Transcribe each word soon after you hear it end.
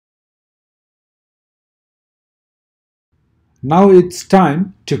Now it's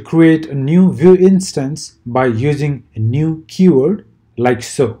time to create a new view instance by using a new keyword like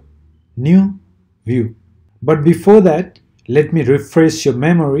so, new view. But before that, let me refresh your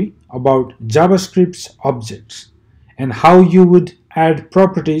memory about JavaScript's objects and how you would add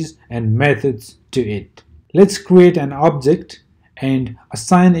properties and methods to it. Let's create an object and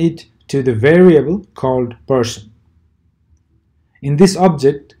assign it to the variable called person. In this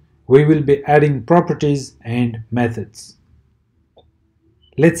object, we will be adding properties and methods.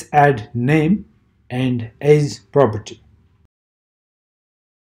 Let's add name and age property.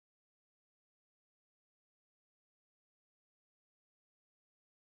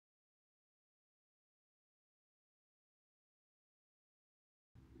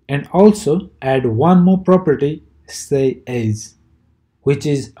 And also add one more property, say age, which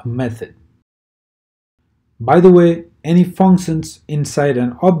is a method. By the way, any functions inside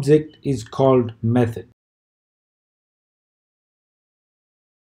an object is called method.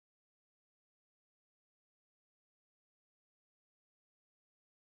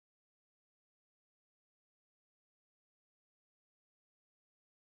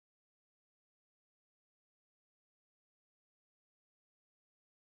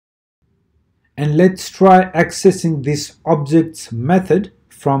 And let's try accessing this object's method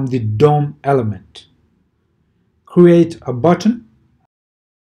from the DOM element. Create a button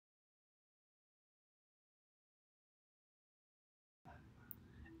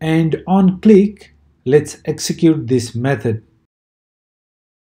and on click, let's execute this method.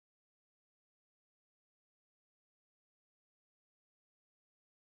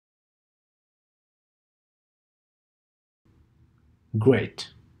 Great.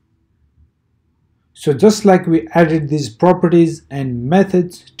 So just like we added these properties and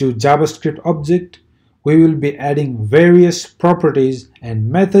methods to JavaScript object, we will be adding various properties and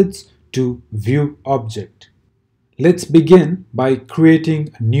methods to view object. Let's begin by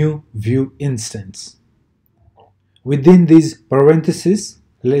creating a new view instance. Within these parentheses,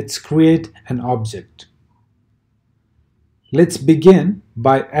 let's create an object. Let's begin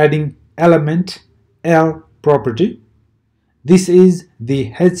by adding element L property. This is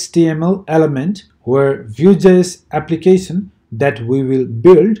the HTML element where Vue.js application that we will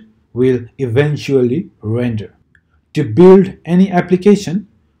build will eventually render. To build any application,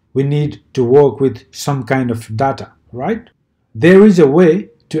 we need to work with some kind of data, right? There is a way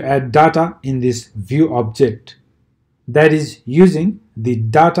to add data in this view object, that is using the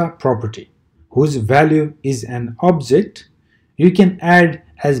data property, whose value is an object. You can add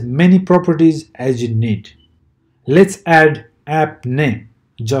as many properties as you need. Let's add app name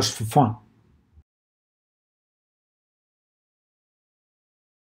just for fun.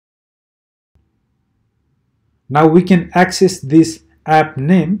 Now we can access this app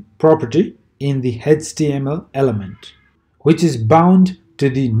name property in the HTML element, which is bound to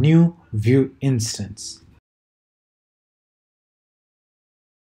the new view instance.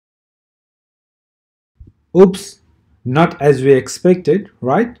 Oops, not as we expected,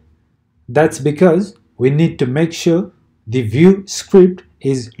 right? That's because we need to make sure the view script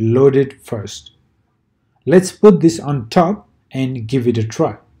is loaded first. Let's put this on top and give it a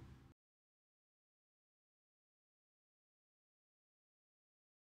try.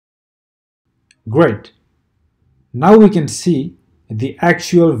 Great. Now we can see the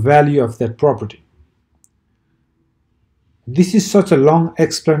actual value of that property. This is such a long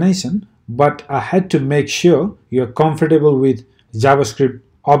explanation, but I had to make sure you're comfortable with JavaScript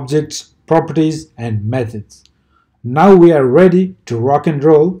objects, properties, and methods. Now we are ready to rock and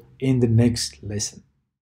roll in the next lesson.